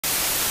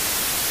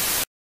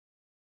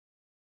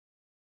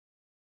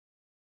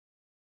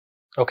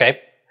Okay,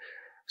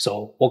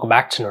 so welcome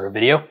back to another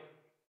video.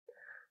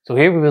 So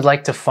here we would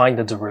like to find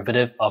the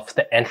derivative of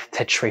the nth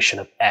tetration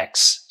of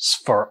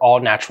x for all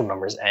natural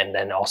numbers and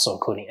then also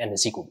including n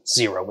is equal to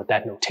 0 with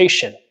that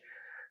notation.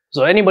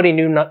 So anybody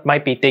new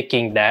might be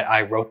thinking that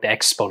I wrote the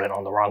exponent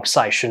on the wrong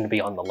side, shouldn't it be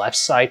on the left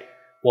side?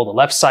 Well, the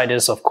left side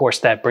is, of course,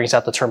 that brings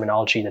out the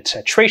terminology, the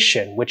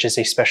tetration, which is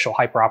a special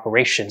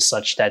hyperoperation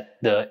such that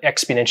the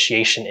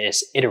exponentiation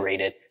is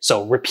iterated,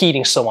 so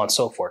repeating, so on and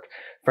so forth.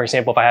 For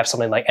example, if I have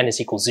something like n is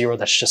equal 0,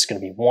 that's just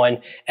going to be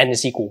 1. N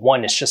is equal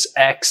 1 is just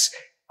x.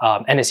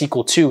 N is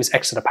equal 2 is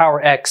x to the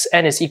power x.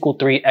 N is equal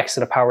 3, x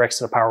to the power x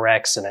to the power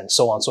x, and then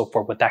so on and so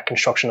forth with that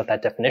construction of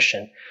that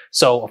definition.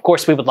 So, of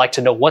course, we would like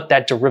to know what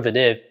that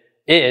derivative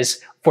is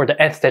for the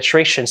nth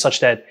tetration such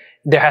that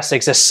there has to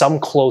exist some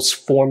closed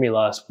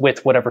formula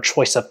with whatever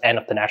choice of n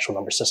of the natural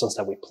number systems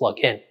that we plug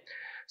in.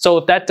 So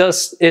if that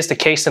is the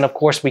case, then of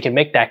course we can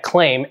make that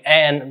claim,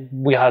 and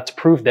we have to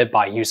prove that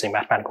by using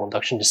mathematical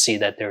induction to see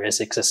that there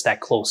exists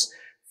that closed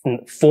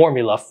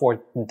formula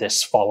for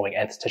this following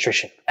nth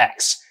tetration of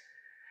x.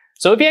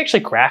 So if you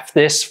actually graph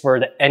this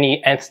for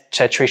any nth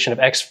tetration of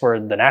x for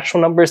the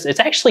natural numbers, it's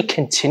actually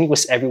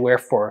continuous everywhere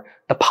for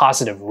the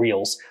positive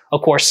reals.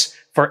 Of course,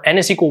 for n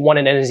is equal 1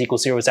 and n is equal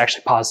 0, it's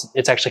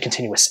actually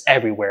continuous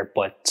everywhere,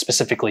 but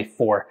specifically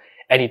for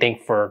anything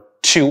for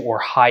 2 or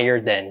higher,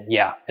 then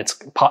yeah,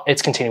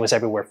 it's continuous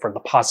everywhere for the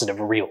positive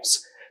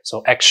reals.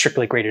 So x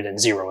strictly greater than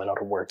 0, in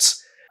other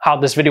words. How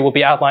this video will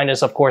be outlined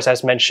is, of course,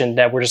 as mentioned,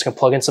 that we're just going to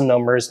plug in some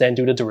numbers, then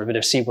do the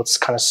derivative, see what's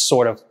kind of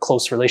sort of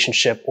close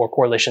relationship or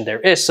correlation there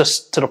is,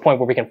 just to the point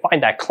where we can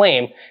find that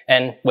claim,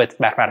 and with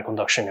mathematical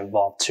induction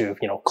involved to,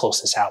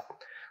 close this out.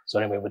 So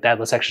anyway, with that,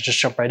 let's actually just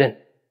jump right in.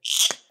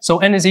 So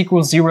n is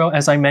equal 0,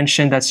 as I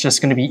mentioned, that's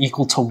just going to be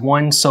equal to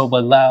 1. So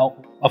allow,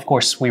 of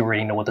course, we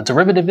already know what the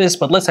derivative is,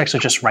 but let's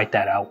actually just write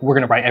that out. We're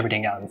going to write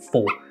everything out in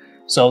full.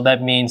 So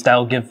that means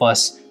that'll give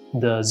us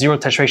the 0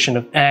 tetration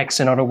of x.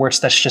 In other words,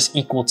 that's just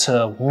equal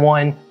to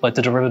 1, but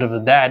the derivative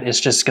of that is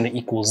just going to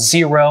equal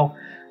 0.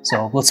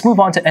 So let's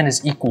move on to n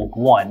is equal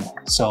 1.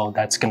 So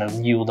that's going to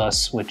yield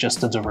us with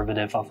just the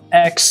derivative of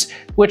x,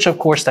 which of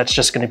course that's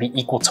just going to be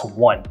equal to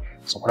 1.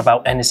 So what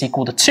about n is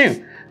equal to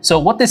 2? So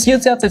what this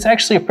yields out is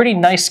actually a pretty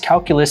nice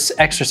calculus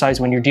exercise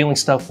when you're dealing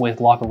stuff with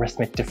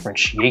logarithmic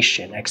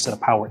differentiation, x to the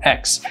power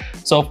x.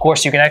 So of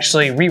course you can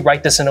actually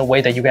rewrite this in a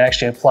way that you can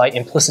actually apply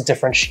implicit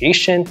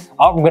differentiation.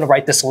 I'm going to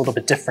write this a little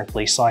bit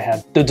differently. So I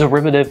have the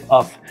derivative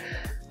of,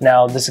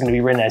 now this is going to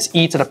be written as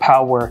e to the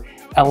power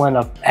ln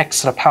of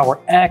x to the power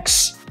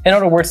x. In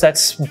other words,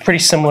 that's pretty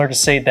similar to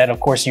say that, of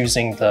course,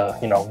 using the,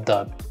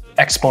 the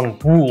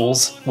exponent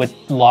rules with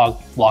log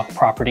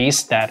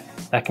properties, that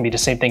can be the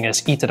same thing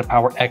as e to the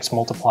power x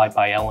multiplied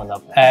by ln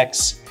of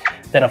x.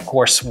 Then, of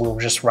course, we'll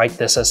just write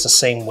this as the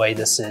same way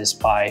this is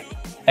by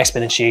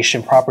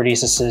exponentiation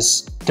properties. This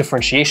is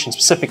differentiation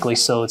specifically,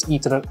 so it's e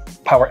to the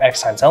power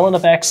x times ln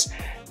of x.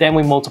 Then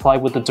we multiply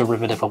with the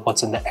derivative of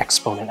what's in the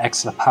exponent,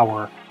 x to the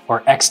power,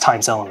 or x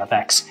times ln of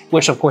x,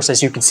 which of course,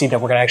 as you can see, that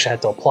we're going to actually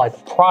have to apply the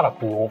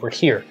product rule over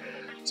here.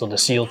 So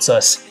this yields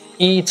us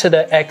e to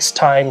the x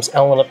times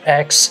ln of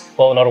x.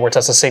 Well, in other words,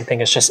 that's the same thing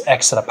as just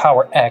x to the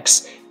power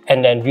x.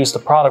 And then use the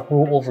product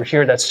rule over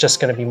here, that's just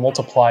going to be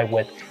multiplied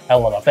with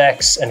ln of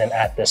x, and then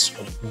add this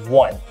with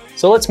 1.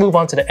 So let's move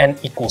on to the n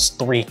equals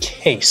 3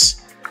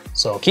 case.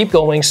 So keep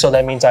going, so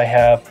that means I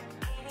have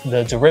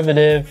the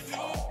derivative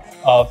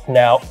of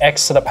now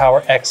x to the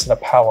power x to the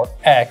power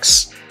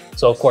x.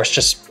 So of course,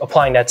 just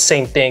applying that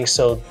same thing,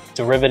 so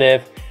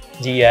derivative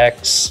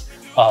dx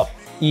of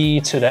e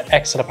to the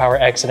x to the power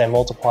x, and then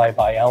multiply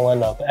by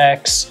ln of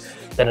x.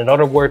 Then in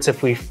other words,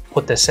 if we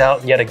put this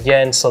out yet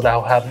again, so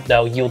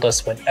that'll yield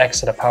us with x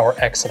to the power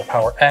x to the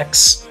power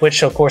x,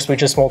 which of course we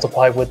just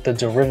multiply with the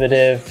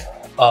derivative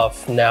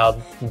of, now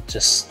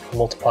just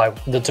multiply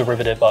the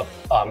derivative of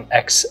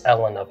x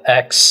ln of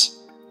x,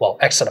 well,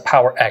 x to the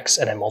power x,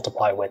 and then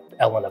multiply with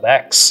ln of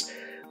x,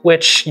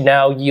 which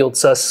now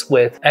yields us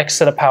with x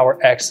to the power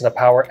x to the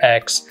power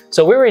x.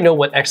 So we already know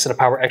what x to the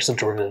power x is the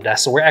derivative of that,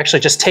 so we're actually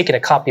just taking a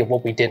copy of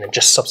what we did and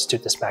just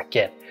substitute this back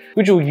in,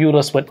 which will yield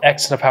us with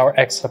x to the power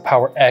x to the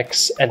power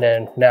x, and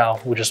then now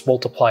we just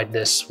multiplied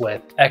this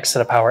with x to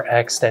the power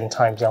x, then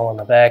times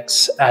ln of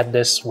x, add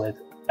this with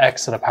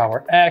x to the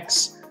power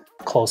x,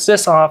 close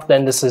this off,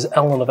 then this is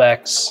ln of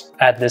x,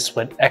 add this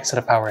with x to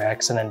the power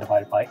x, and then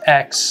divided by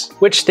x,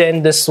 which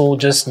then this will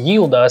just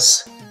yield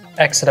us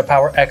x to the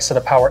power x to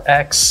the power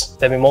x,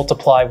 then we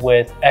multiply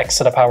with x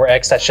to the power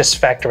x, that's just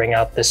factoring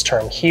out this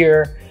term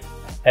here,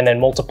 and then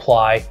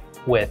multiply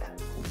with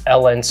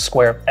ln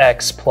square of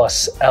x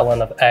plus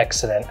ln of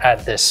x, and then add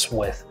this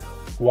with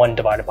 1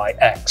 divided by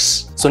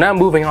x. So now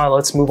moving on,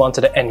 let's move on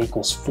to the n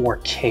equals 4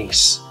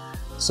 case.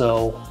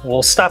 So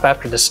we'll stop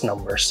after this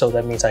number. So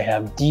that means I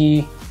have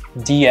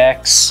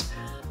dx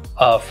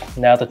of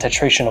now the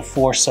tetration of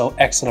 4, so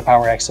x to the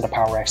power x to the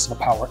power x to the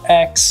power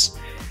x.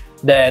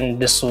 Then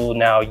this will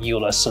now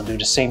yield us, so do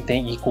the same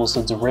thing, equals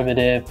the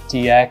derivative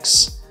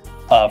dx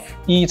of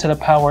e to the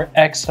power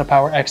x to the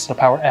power x to the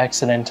power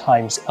x, and then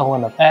times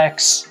ln of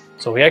x.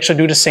 So we actually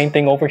do the same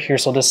thing over here.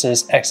 So this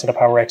is x to the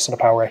power x to the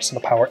power x to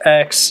the power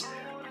x,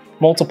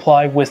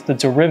 multiply with the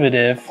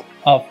derivative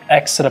of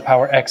x to the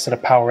power x to the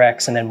power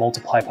x, and then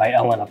multiply by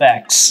ln of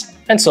x.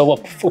 And so,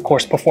 of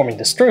course, performing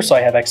this through, so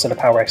I have x to the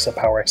power x to the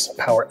power x to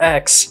the power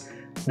x.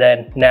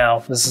 Then now,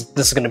 this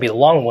is going to be the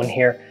long one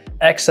here,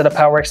 x to the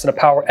power x to the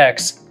power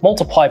x,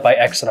 multiply by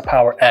x to the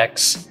power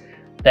x.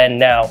 Then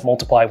now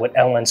multiply with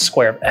ln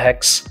square of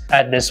x,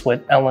 add this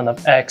with ln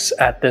of x,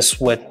 add this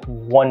with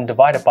 1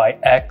 divided by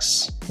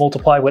x,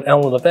 multiply with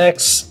ln of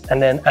x,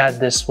 and then add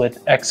this with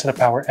x to the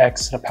power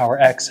x to the power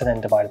x, and then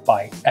divided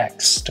by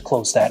x to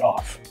close that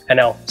off. And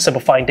now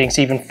simplifying things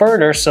even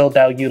further, so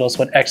that'll yield us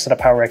with x to the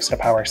power x to the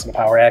power x to the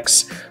power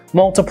x,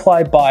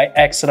 multiply by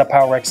x to the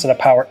power x to the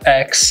power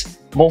x,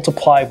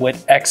 multiply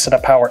with x to the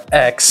power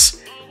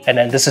x, and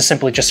then this is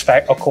simply just,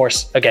 of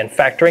course, again,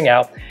 factoring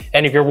out.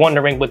 And if you're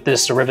wondering what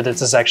this derivative,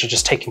 this is actually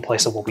just taking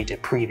place of what we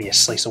did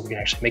previously. So we can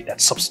actually make that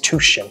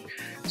substitution.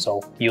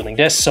 So yielding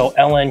this, so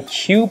ln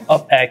cube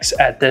of x,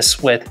 add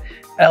this with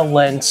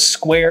ln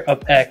square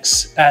of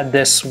x, add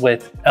this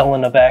with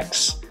ln of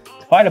x,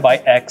 divided by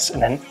x,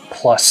 and then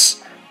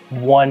plus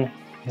 1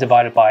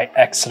 divided by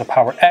x to the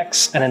power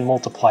x, and then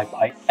multiply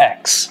by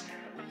x.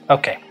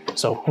 Okay,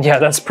 so yeah,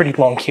 that's pretty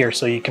long here.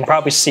 So you can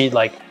probably see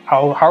like,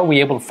 how are we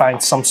able to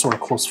find some sort of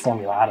closed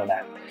formula out of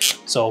that?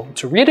 So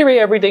to reiterate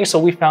everything, so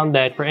we found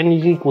that for n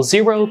equals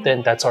 0,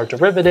 then that's our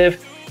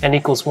derivative. N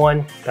equals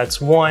 1,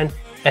 that's 1.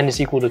 N is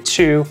equal to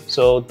 2,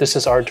 so this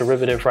is our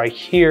derivative right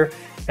here.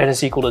 N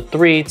is equal to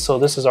 3, so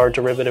this is our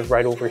derivative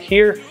right over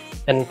here.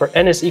 And for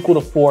n is equal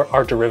to 4,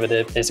 our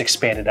derivative is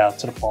expanded out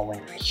to the following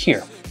right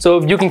here.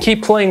 So you can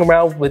keep playing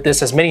around with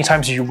this as many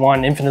times as you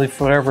want, infinitely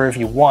forever if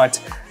you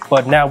want.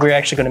 But now we're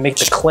actually going to make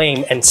the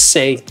claim and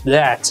say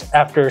that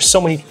after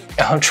so many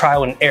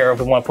trial and error,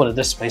 if we want to put it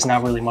this way, it's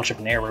not really much of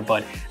an error,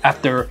 but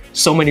after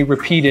so many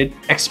repeated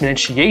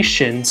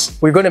exponentiations,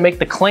 we're going to make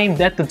the claim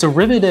that the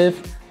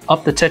derivative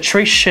of the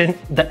tetration,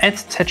 the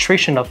nth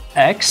tetration of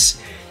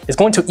x is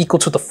going to equal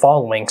to the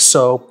following.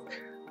 So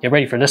get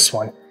ready for this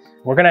one.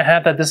 We're going to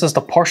have that this is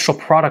the partial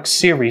product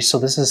series. So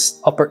this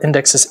is upper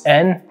index is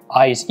n,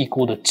 I is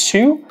equal to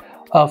 2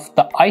 of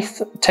the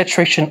ith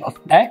tetration of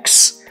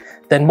x.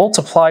 Then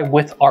multiply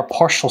with our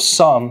partial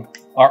sum,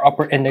 our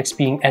upper index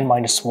being n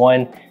minus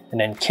 1, and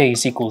then k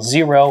is equal to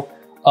 0,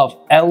 of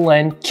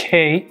ln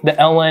k, the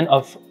ln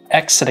of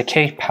x to the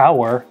k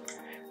power,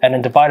 and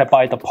then divided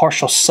by the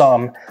partial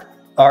sum,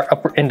 our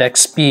upper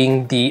index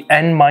being the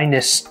n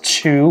minus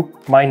 2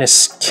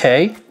 minus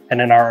k, and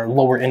then our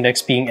lower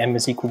index being m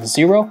is equal to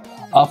 0,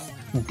 of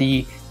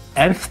the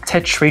nth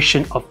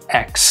tetration of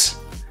x.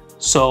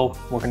 So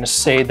we're going to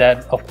say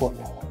that,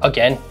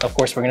 again, of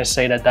course, we're going to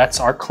say that that's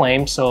our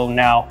claim. So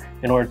now,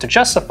 in order to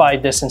justify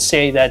this and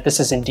say that this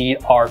is indeed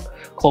our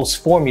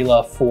closed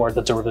formula for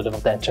the derivative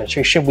of the nth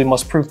tetration, we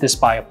must prove this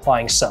by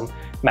applying some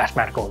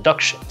mathematical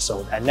induction.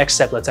 So that next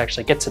step, let's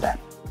actually get to that.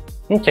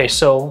 Okay,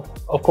 so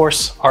of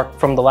course,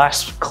 from the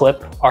last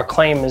clip, our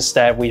claim is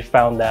that we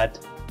found that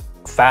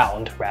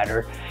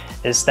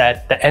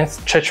the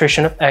nth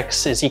tetration of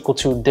x is equal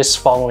to this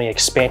following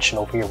expansion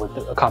over here with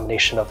a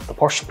combination of the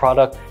partial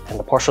product and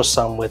the partial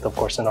sum with, of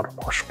course, another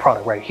partial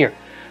product right here.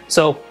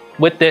 So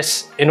with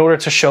this, in order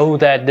to show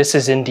that this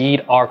is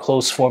indeed our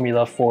closed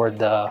formula for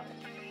the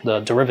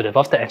derivative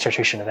of the nth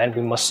tetration of n,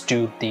 we must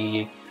do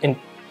the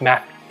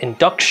math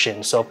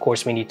induction. So of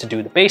course we need to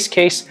do the base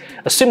case,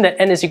 assume that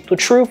n is equal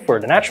to true for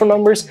the natural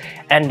numbers,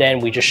 and then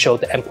we just show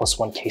the n plus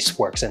 1 case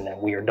works, and then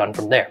we are done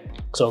from there.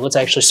 So let's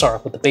actually start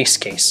off with the base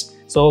case.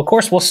 So of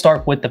course we'll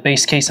start with the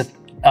base case of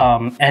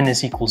n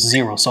is equal to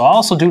 0. So I'll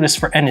also do this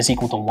for n is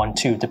equal to 1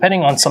 too.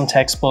 Depending on some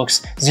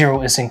textbooks,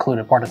 0 is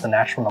included part of the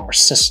natural number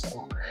system.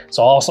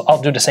 So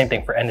I'll do the same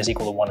thing for n is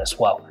equal to 1 as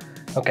well.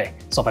 Okay,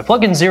 so if I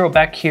plug in 0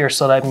 back here,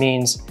 so that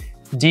means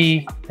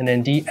d and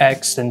then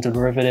dx, then the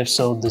derivative,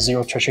 so the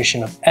 0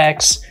 tetration of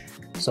x.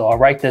 So I'll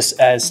write this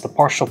as the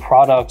partial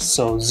product,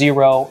 so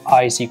 0,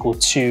 I is equal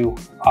to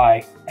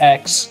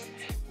ix.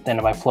 Then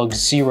if I plug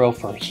 0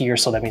 for here,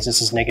 so that means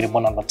this is negative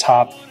 1 on the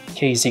top,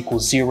 k is equal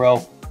to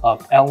 0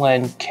 of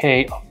ln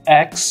k of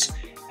x,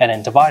 and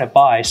then divided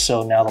by,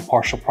 so now the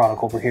partial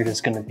product over here is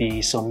going to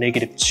be, so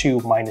negative 2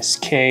 minus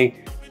k,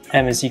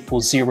 m is equal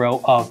to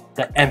 0 of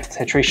the nth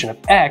tetration of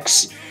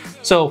x.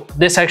 So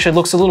this actually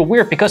looks a little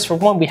weird because for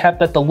one, we have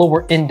that the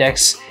lower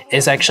index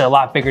is actually a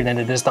lot bigger than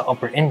it is the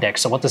upper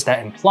index. So what does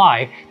that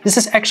imply? This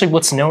is actually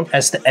what's known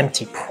as the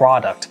empty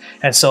product.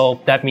 And so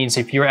that means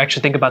if you're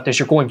actually thinking about this,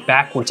 you're going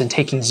backwards and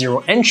taking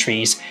 0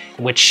 entries,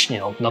 which,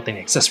 nothing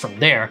exists from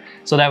there.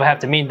 So that would have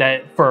to mean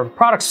that for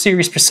product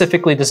series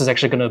specifically, this is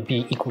actually going to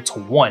be equal to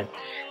 1.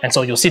 And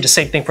so you'll see the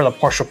same thing for the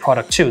partial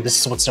product too. This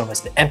is what's known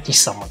as the empty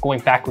sum. We're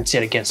going backwards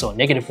yet again. So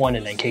negative 1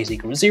 and then k is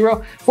equal to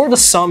 0. For the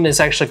sum is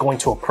actually going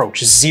to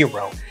approach 0.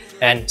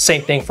 And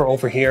same thing for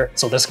over here.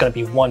 So this is going to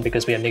be 1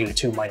 because we have negative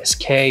 2 minus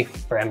k,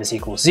 for m is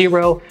equal to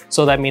 0.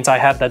 So that means I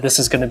have that this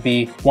is going to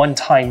be 1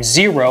 times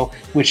 0,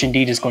 which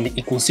indeed is going to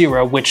equal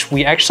 0, which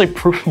we actually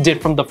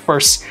did from the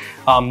first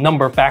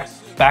number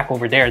back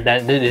over there,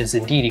 that it is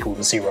indeed equal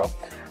to 0.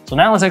 So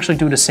now let's actually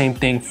do the same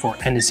thing for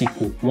n is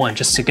equal 1,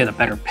 just to get a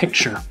better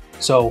picture.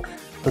 So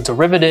the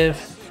derivative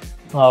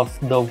of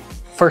the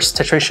first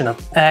tetration of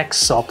x,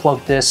 so I'll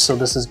plug this, so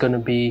this is going to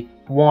be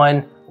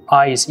 1,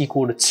 I is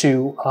equal to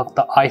 2 of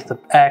the ith of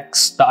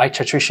x, the ith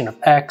tetration of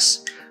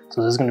x.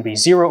 So this is going to be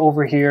 0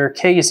 over here,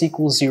 k is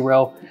equal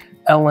 0,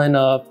 ln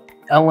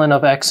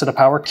of x to the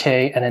power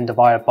k, and then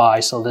divided by,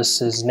 so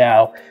this is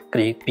now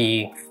going to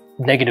be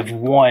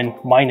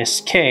 -1 minus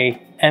k,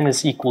 m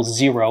is equal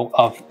 0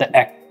 of the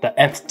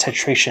nth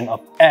tetration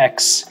of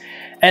x.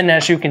 And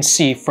as you can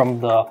see from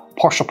the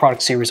partial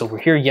product series over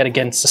here, yet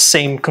again, it's the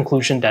same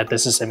conclusion that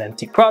this is an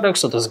empty product,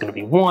 so this is going to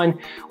be 1.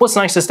 What's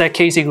nice is that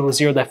k is equal to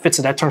 0, that fits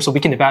in that term, so we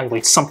can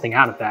evaluate something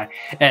out of that.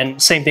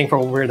 And same thing for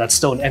over here, that's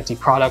still an empty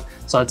product,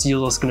 so that's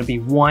going to be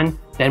 1.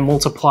 Then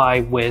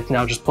multiply with,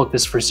 now just plug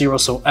this for 0,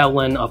 so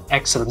ln of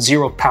x to the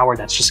 0th power,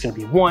 that's just going to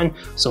be 1.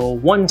 So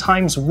 1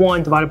 times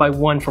 1 divided by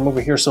 1 from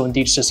over here, so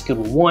indeed it's just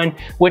equal to 1,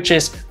 which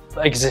is,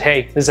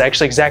 hey, this is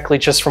actually exactly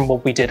just from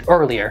what we did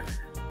earlier.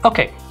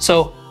 Okay,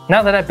 so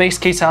now that base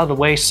case out of the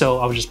way, so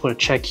I'll just put a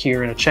check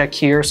here and a check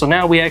here. So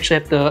now we actually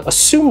have to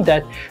assume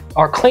that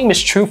our claim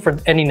is true for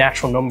any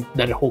natural number,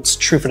 that it holds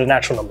true for the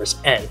natural numbers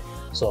n.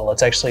 So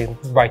let's actually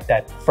write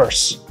that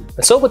first.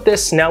 And so with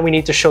this, now we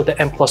need to show that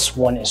n plus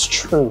 1 is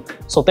true.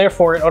 So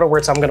therefore, in other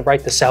words, I'm going to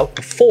write this out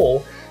in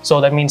full. So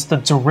that means the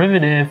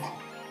derivative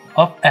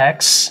of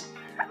x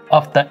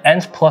of the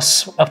n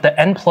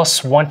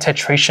plus 1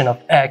 tetration of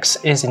x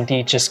is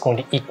indeed just going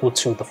to equal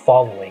to the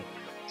following.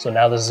 So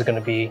now this is going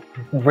to be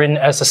written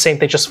as the same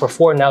thing just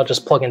before, now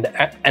just plug in the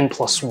n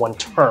plus 1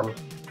 term.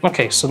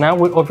 Okay, so now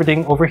we're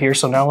everything over here,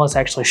 so now let's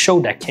actually show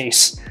that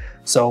case.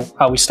 So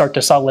how we start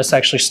this out, let's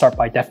actually start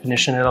by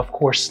definition, and of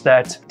course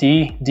that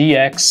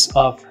dx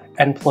of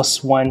n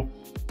plus 1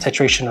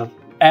 tetration of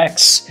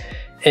x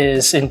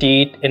is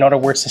indeed, in other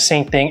words, the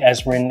same thing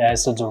as written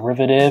as the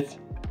derivative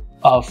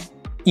of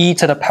e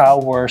to the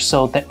power,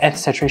 so the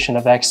nth tetration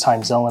of x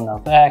times ln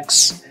of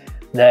x.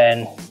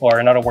 Then, or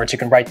in other words, you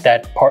can write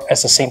that part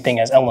as the same thing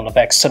as ln of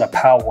x to the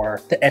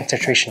power, the nth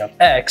tetration of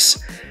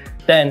x.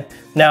 Then,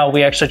 now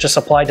we actually just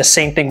apply the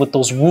same thing with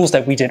those rules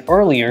that we did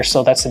earlier.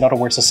 So that's, in other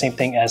words, the same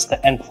thing as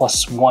the n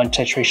plus 1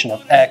 tetration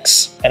of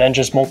x. And then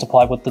just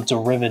multiply with the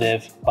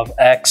derivative of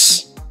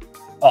x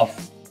of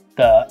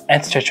the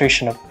nth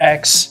tetration of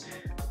x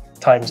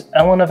times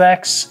ln of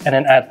x. And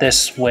then add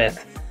this with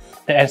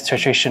the nth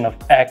tetration of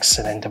x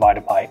and then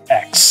divided by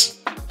x.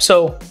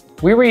 So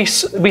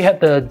we had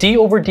the d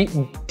over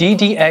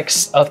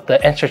dx of the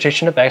nth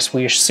tetration of x.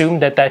 We assume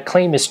that that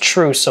claim is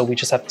true, so we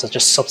just have to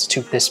just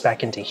substitute this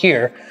back into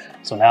here.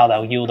 So now that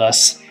will yield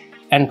us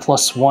n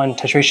plus 1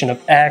 tetration of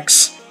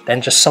x, then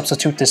just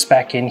substitute this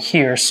back in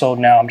here. So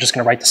now I'm just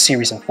going to write the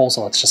series in full,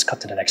 so let's just cut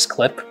to the next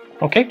clip.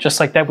 Okay, just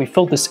like that, we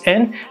filled this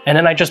in, and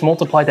then I just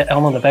multiplied the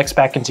ln of x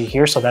back into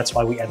here, so that's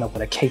why we end up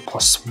with a k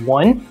plus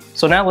 1.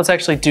 So now let's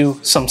actually do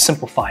some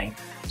simplifying.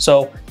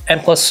 So n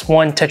plus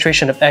 1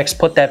 tetration of x,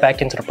 put that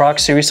back into the product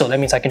series, so that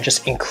means I can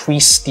just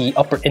increase the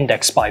upper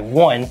index by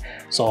 1.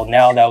 So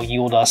now that will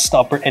yield us the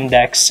upper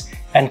index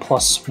n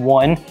plus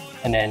 1,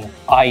 and then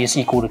I is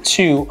equal to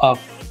 2 of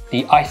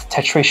the ith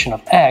tetration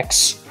of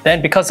x.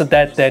 Then because of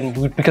that,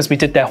 because we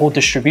did that whole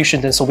distribution,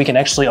 then so we can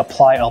actually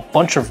apply a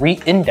bunch of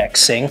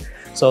re-indexing.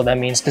 So that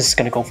means this is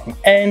going to go from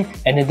n,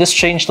 and then this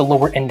changed the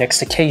lower index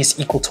to k is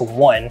equal to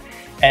 1.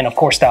 And of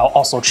course, that'll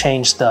also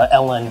change the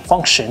ln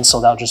function,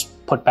 so that'll just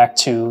put back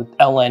to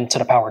ln to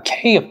the power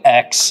k of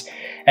x.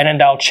 And then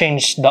that'll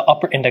change the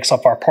upper index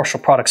of our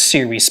partial product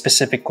series,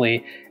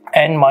 specifically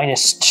n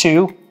minus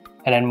 2,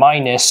 and then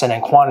minus, and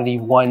then quantity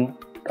 1,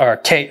 or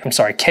k, I'm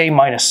sorry, k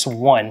minus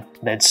 1.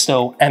 That's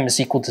still m is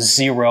equal to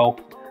 0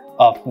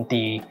 of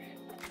the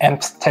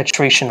nth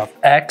tetration of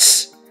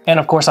x. And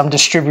of course, I'm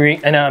just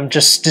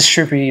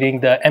distributing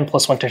the n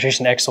plus 1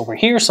 tetration x over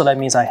here. So that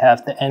means I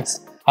have the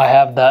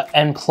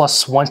n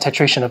plus 1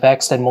 tetration of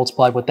x, then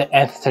multiplied with the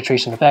nth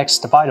tetration of x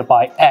divided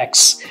by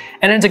x.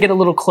 And then to get a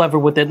little clever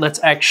with it, let's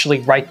actually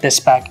write this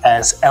back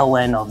as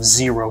ln of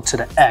 0 to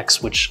the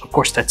x, which of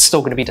course that's still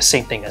going to be the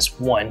same thing as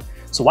 1.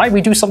 So why we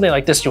do something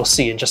like this, you'll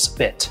see in just a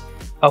bit.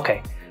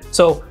 Okay,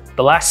 so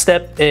the last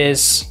step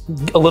is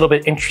a little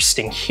bit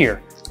interesting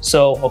here.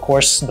 So of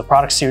course, the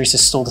product series is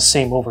still the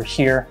same over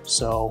here.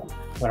 So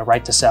I'm going to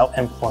write this out,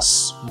 n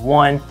plus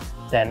 1,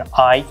 then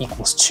I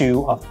equals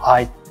 2 of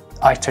I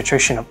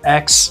tetration of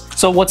x.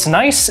 So what's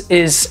nice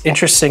is,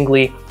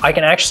 interestingly, I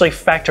can actually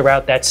factor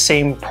out that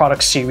same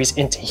product series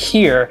into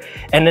here,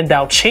 and then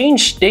that'll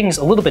change things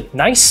a little bit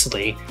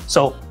nicely.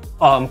 So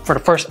for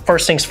the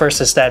first things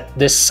first is that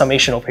this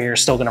summation over here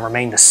is still going to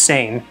remain the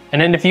same. And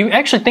then if you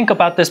actually think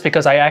about this,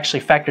 because I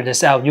actually factored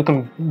this out, you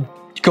can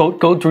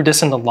go through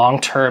this in the long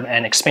term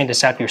and explain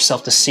this out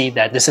yourself to see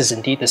that this is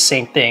indeed the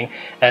same thing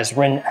as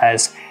written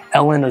as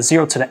ln of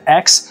 0 to the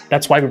x.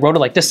 That's why we wrote it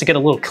like this, to get a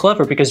little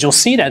clever, because you'll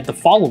see that the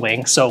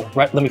following, so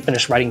let me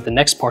finish writing the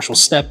next partial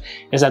step,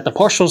 is that the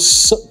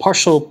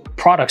partial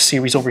product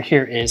series over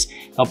here is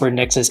the upper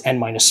index is n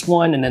minus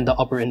 1, and then the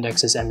upper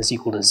index is m is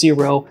equal to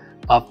 0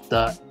 of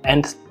the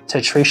nth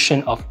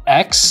tetration of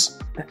x.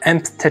 the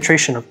nth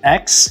tetration of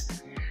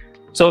x.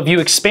 So if you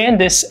expand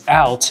this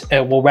out,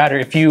 well rather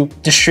if you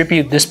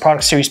distribute this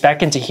product series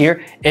back into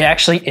here, it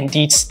actually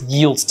indeed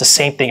yields the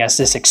same thing as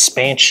this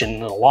expansion in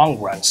the long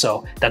run.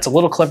 So that's a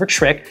little clever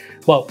trick.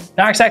 Well,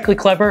 not exactly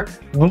clever.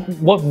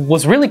 What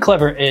was really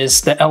clever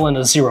is the ln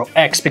of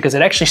 0x, because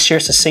it actually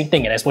shares the same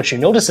thing. And as what you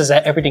notice is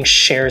that everything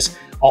shares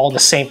all the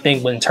same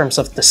thing in terms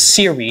of the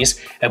series.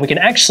 And we can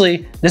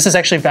actually, this is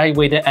actually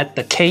evaluated at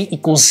the k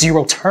equals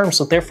 0 term.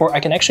 So therefore I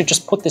can actually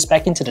just put this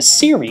back into the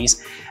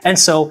series. And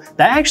so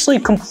that actually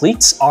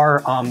completes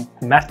our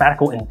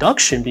mathematical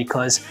induction,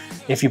 because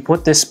if you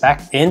put this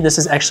back in, this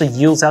is actually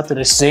yields out to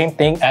the same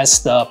thing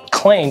as the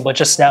claim, but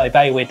just now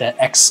evaluate the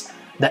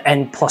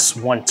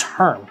n+1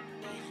 term.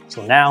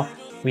 So now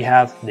we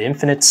have the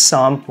infinite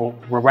sum,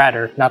 or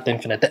rather, not the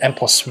infinite, the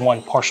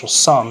n+1 partial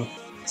sum.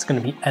 It's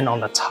going to be n on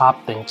the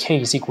top, then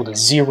k is equal to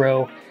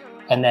 0,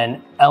 and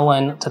then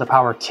ln to the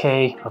power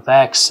k of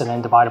x, and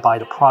then divided by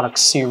the product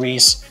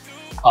series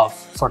of,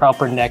 for the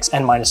upper index,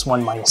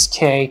 n-1 minus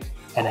k,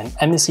 and then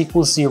m is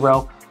equal to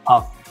 0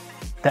 of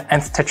the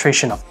nth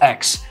tetration of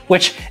x,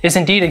 which is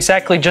indeed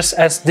exactly just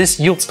as this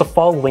yields the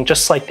following,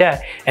 just like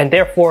that. And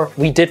therefore,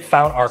 we did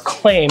found our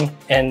claim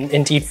and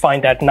indeed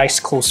find that nice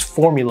closed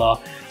formula.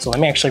 So let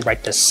me actually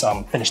write this,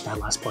 finish that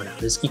last part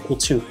out. Is equal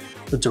to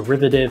the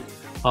derivative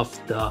of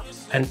the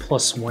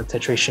n+1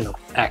 tetration of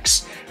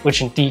x,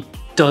 which indeed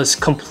does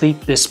complete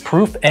this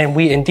proof. And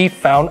we indeed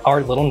found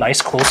our little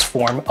nice closed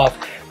form of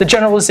the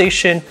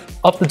generalization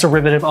of the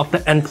derivative of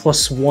the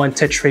n+1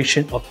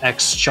 tetration of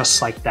x,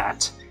 just like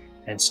that.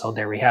 And so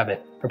there we have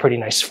it, a pretty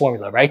nice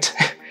formula, right?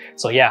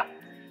 So yeah,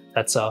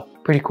 that's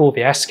pretty cool if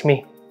you ask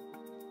me.